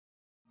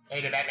Hey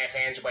there, Batman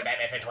fans, your boy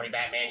Batman Fan 20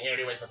 Batman here.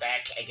 Anyways, we're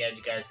back. Again,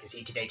 you guys can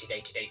see today,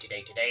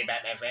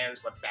 Batman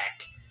fans, we're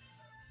back.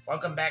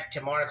 Welcome back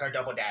to Mario Kart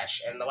Double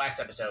Dash. In the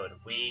last episode,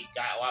 we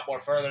got a lot more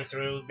further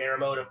through Mirror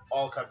Mode of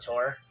All Cup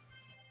Tour.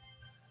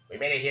 We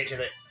made it here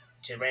to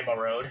Rainbow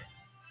Road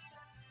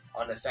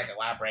on the second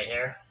lap right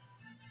here.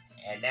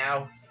 And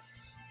now,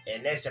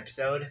 in this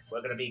episode,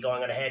 we're going to be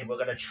going ahead. We're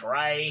going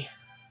to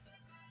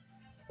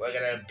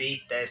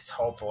beat this,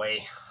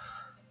 hopefully.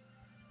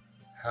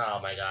 Oh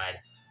my god.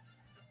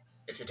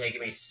 It's been taking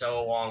me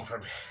so long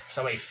for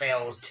so many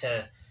fails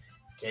to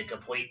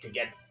complete to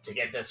get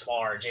this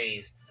far.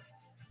 Jeez,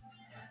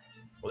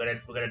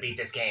 we're gonna beat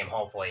this game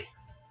hopefully.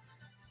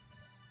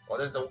 Well,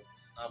 this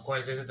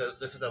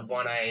is the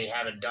one I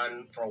haven't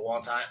done for a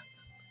long time.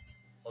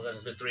 Well, this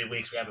has been 3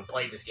 weeks. We haven't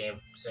played this game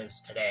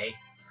since today.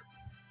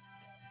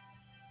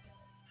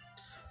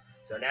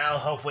 So now,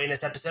 hopefully, in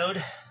this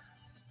episode,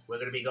 we're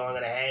gonna be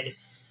going ahead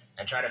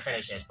and try to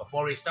finish this.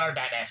 Before we start,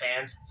 Batman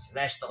fans,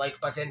 smash the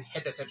like button,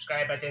 hit the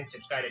subscribe button,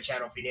 subscribe to the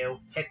channel if you're new,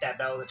 hit that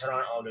bell to turn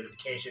on all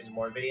notifications and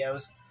more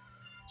videos.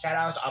 Shout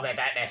outs to all my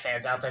Batman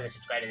fans out there that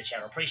subscribe to the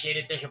channel. Appreciate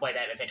it. This is your boy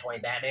Batman Fan 20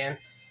 Batman.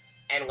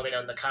 And let me know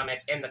in the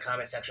comments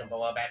section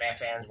below, Batman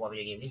fans, what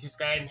video games you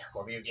subscribe,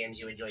 what video games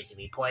you enjoy seeing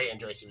me play,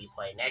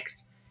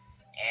 next.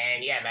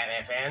 And yeah,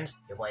 Batman fans,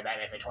 your boy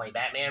Batman Fan 20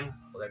 Batman.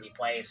 We're going to be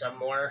playing some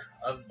more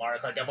of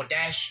Mario Kart Double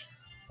Dash.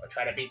 We'll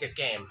try to beat this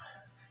game.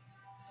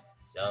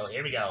 So,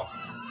 here we go.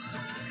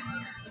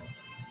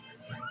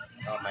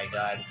 Oh my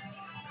god.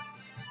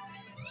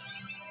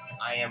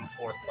 I am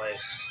 4th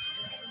place.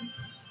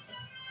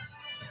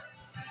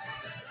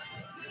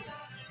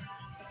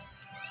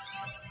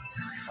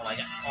 Oh my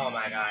god. Oh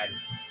my god.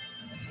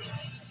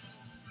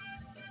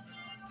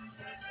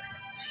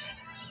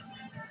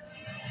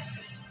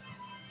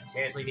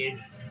 Seriously,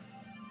 dude?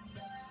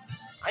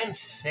 I'm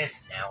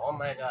 5th now. Oh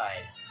my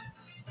god.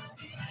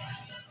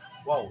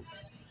 Whoa.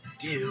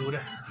 Dude.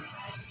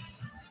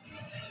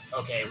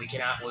 Okay, we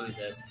cannot lose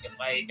this.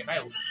 If I...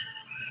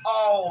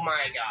 Oh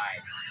my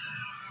god.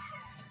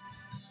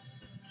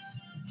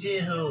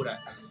 Dude.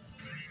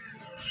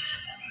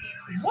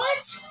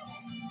 What?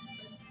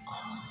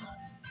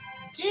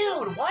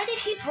 Dude, why do they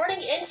keep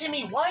running into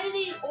me? Why do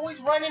they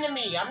always run into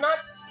me? Am I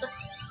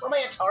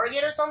a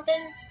target or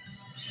something?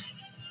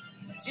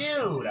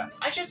 Dude,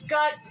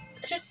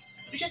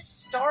 we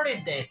just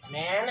started this,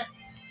 man.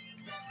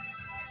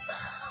 Oh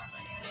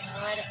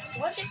my god.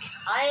 Do I have to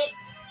cut?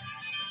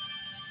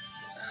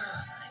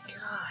 Oh my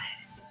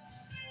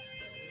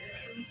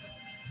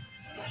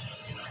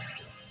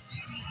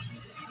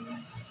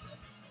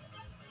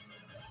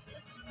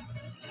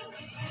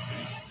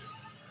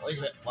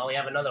god. Well, we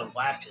have another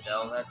lap to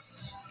go.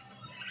 That's...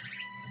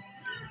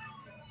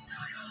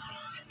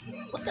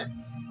 What the...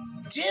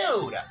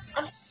 Dude!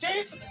 I'm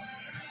serious...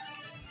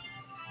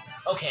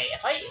 Okay,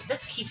 if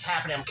this keeps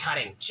happening, I'm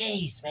cutting.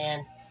 Jeez,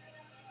 man.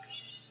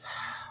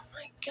 Oh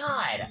my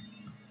god.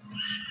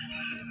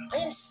 I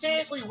am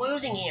seriously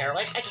losing here.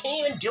 Like, I can't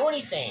even do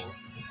anything.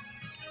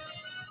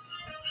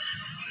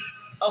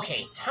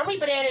 Okay, how many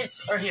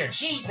bananas are here?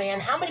 Jeez, man,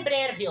 how many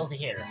banana peels are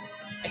here?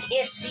 I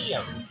can't see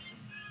them.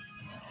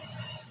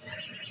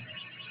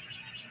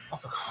 Oh,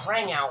 for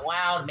crying out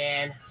loud,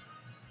 man.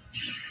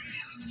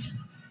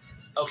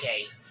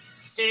 Okay.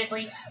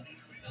 Seriously?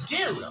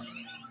 Dude!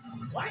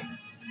 What?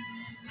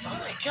 Oh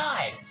my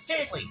god.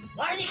 Seriously,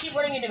 why do they keep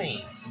running into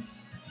me?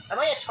 Am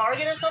I a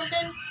target or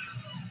something?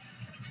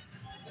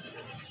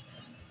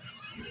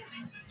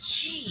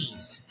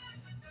 Jeez.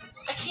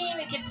 I can't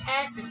even get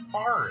past this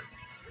part.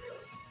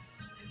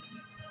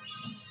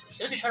 I'm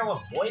seriously trying to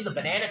avoid the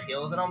banana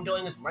peels, and all I'm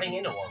doing is running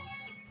into them.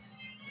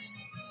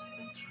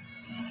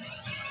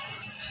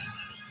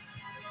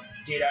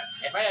 Dude,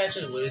 if I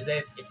actually lose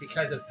this, it's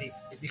because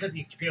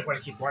these computer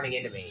parts keep running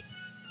into me.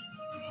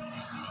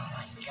 Oh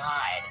my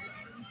god.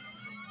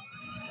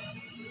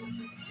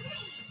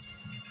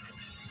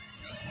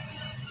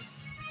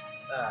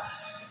 Ugh.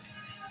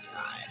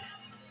 God.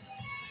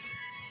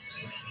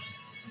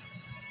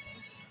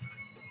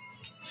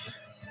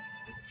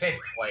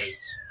 Fifth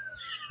place.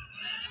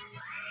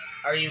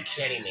 Are you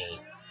kidding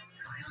me?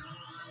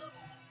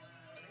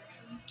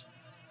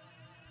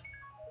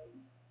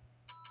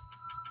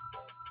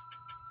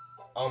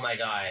 Oh my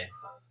god.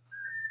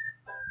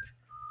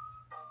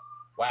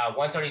 Wow,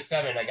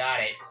 137, I got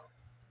it.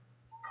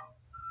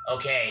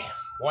 Okay,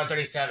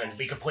 137,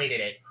 we completed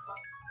it.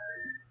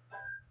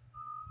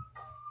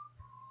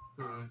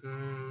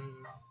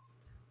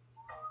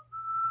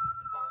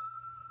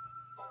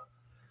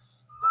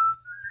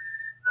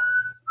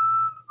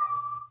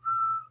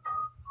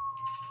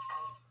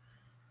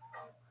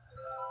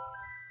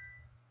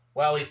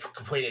 Well, we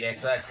completed it,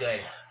 so that's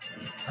good.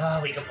 Oh,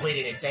 we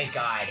completed it, thank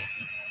God.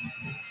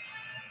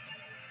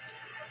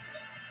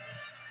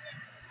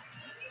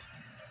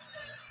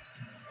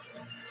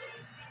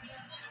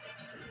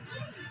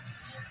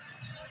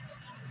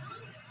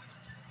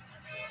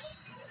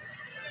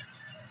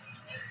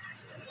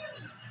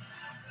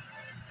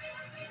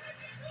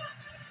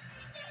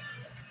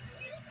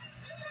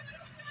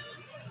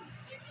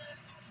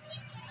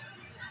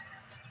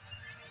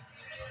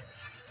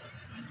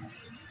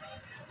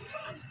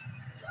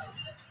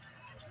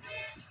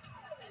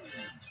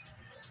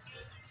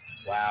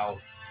 Wow.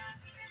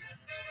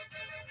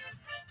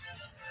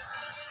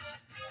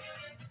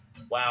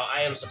 Wow,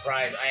 I am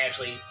surprised I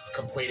actually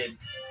completed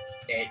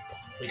it.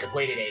 We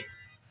completed it.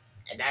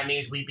 And that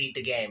means we beat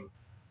the game.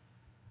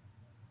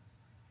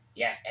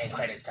 Yes, and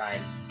credits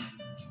time.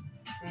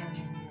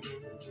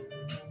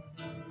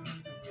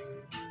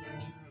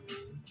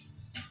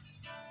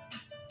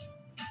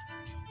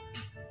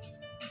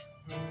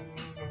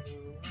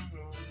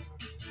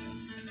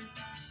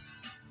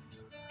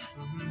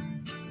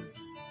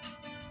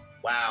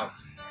 Wow.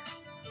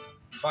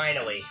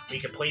 Finally, we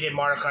completed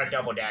Mario Kart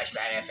Double Dash,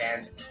 Batman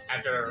fans,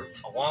 after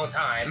a long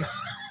time.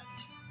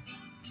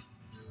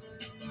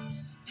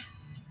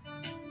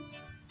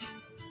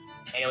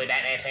 Anyway,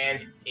 Batman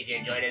fans, if you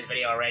enjoyed this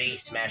video already,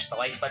 smash the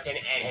like button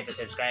and hit the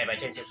subscribe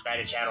button. Subscribe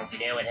to the channel if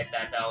you're new and hit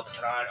that bell to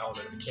turn on all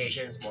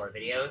notifications, more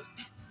videos.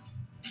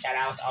 Shout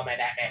out to all my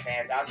Batman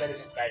fans out there to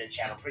subscribe to the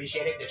channel.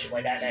 Appreciate it. This is your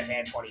boy Batman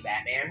Fan 20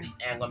 Batman.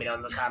 And let me know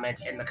in the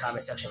comments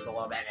section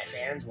below, Batman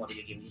fans, what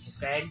video games you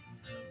subscribe,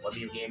 what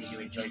video games you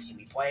enjoy seeing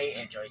me play,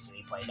 enjoy seeing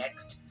me play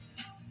next.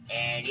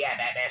 And yeah,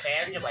 Batman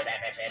fans, your boy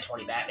Batman Fan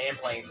 20 Batman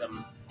playing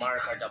some Mario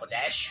Kart Double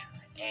Dash.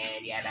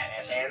 And yeah,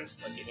 Batman fans,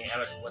 let's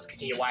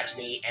continue watching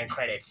the end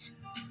credits.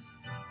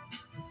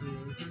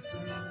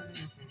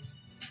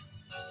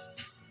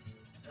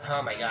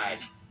 Oh my god.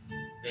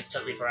 This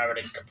took me forever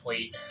to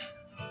complete.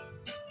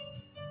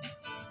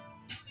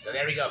 So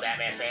there we go,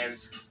 Batman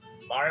fans.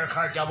 Mario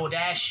Kart Double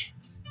Dash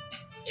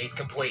is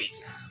complete.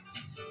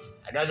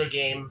 Another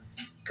game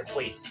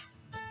complete.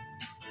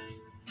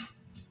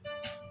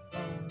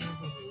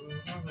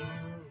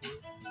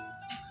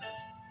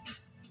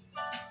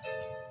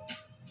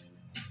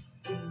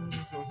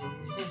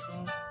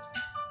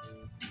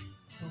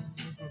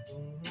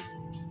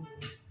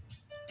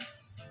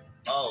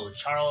 Oh,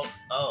 Charles.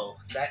 Oh,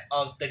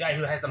 the guy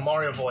who has the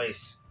Mario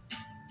voice.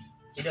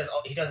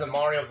 He does the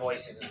Mario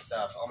voices and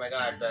stuff. Oh my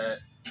god,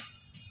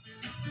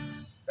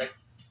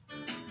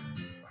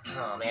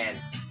 oh man,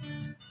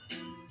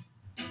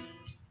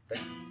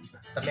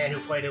 the man who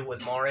played it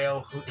with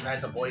Mario, who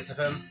has the voice of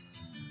him.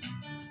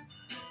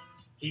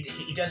 He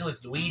does it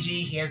with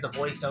Luigi. He has the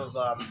voice of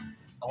a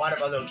lot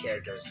of other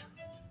characters.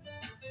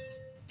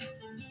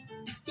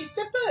 It's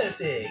a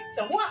perfect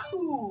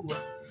wahoo.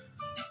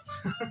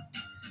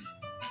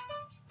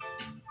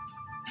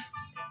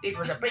 This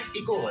was a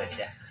pretty good.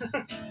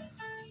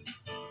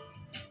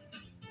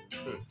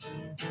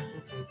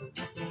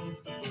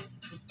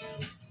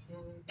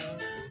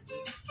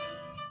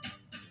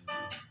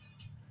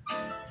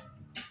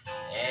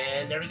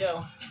 And there we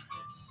go.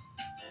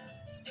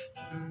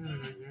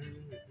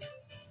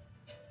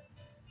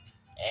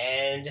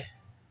 And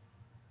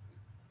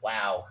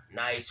wow,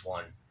 nice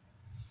one.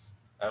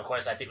 And of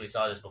course, I think we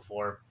saw this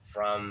before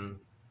from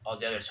all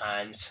the other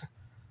times.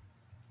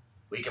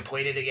 We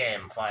completed the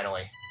game,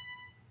 finally.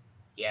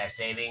 Yeah,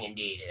 saving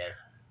indeed there.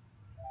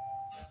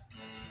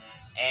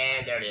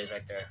 And there it is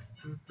right there.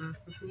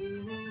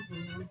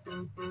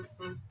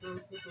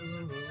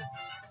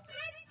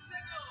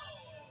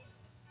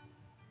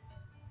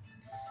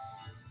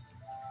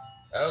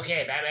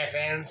 Okay, Batman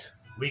fans,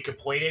 we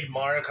completed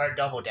Mario Kart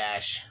Double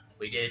Dash.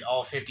 We did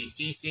all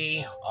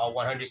 50cc, all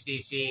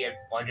 100cc, and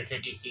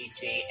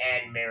 150cc,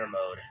 and mirror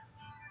mode.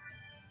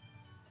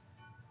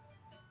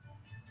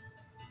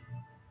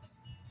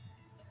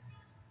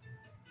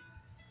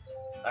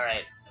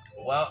 Alright.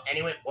 Well,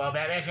 anyway,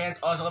 Batman fans,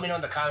 also let me know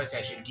in the comment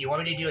section. Do you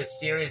want me to do a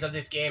series of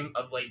this game,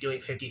 of like doing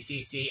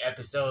 50cc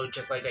episode,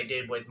 just like I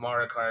did with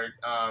Mario Kart,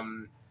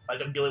 like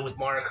I'm doing with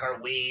Mario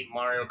Kart Wii,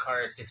 Mario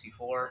Kart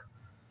 64?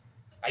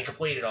 I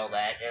completed all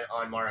that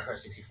on Mario Kart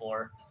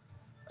 64.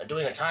 I'm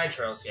doing a time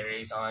trial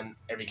series on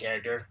every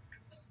character.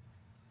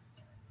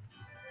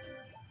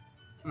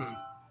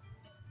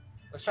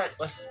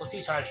 Let's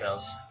see time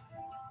trials.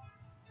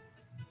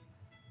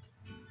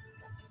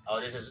 Oh,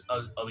 this is...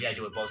 Oh, we gotta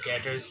do it with both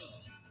characters?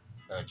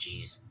 Oh,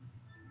 jeez.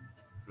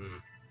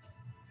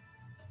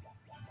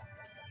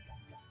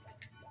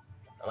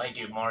 I might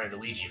do Mario and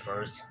Luigi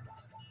first.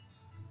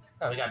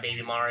 Oh, we got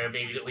Baby Mario,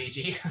 Baby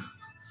Luigi.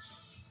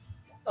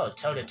 Oh,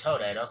 Toad and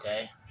Toadette,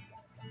 okay.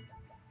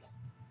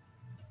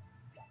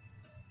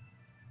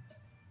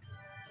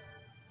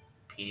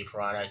 Petey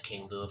Piranha,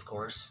 King Boo, of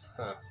course.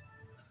 Huh.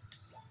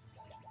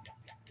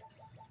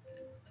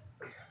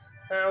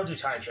 I'll do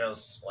time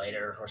trials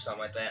later or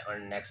something like that, or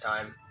next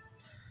time.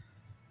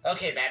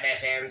 Okay, Batman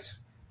fans.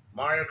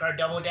 Mario Kart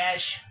Double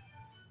Dash,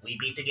 we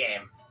beat the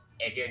game.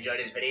 If you enjoyed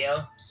this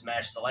video,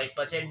 smash the like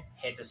button,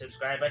 hit the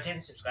subscribe button,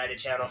 subscribe to the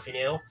channel if you're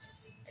new,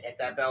 and hit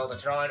that bell to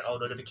turn on all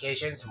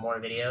notifications for more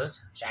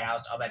videos. Shout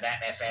outs to all my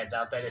Batman fans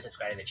out there that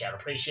subscribe to the channel.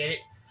 Appreciate it.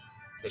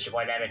 This is your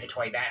boy Batman for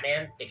 20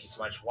 Batman. Thank you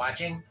so much for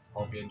watching.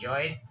 Hope you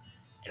enjoyed.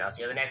 And I'll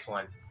see you in the next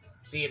one.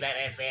 See you,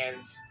 Batman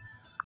fans.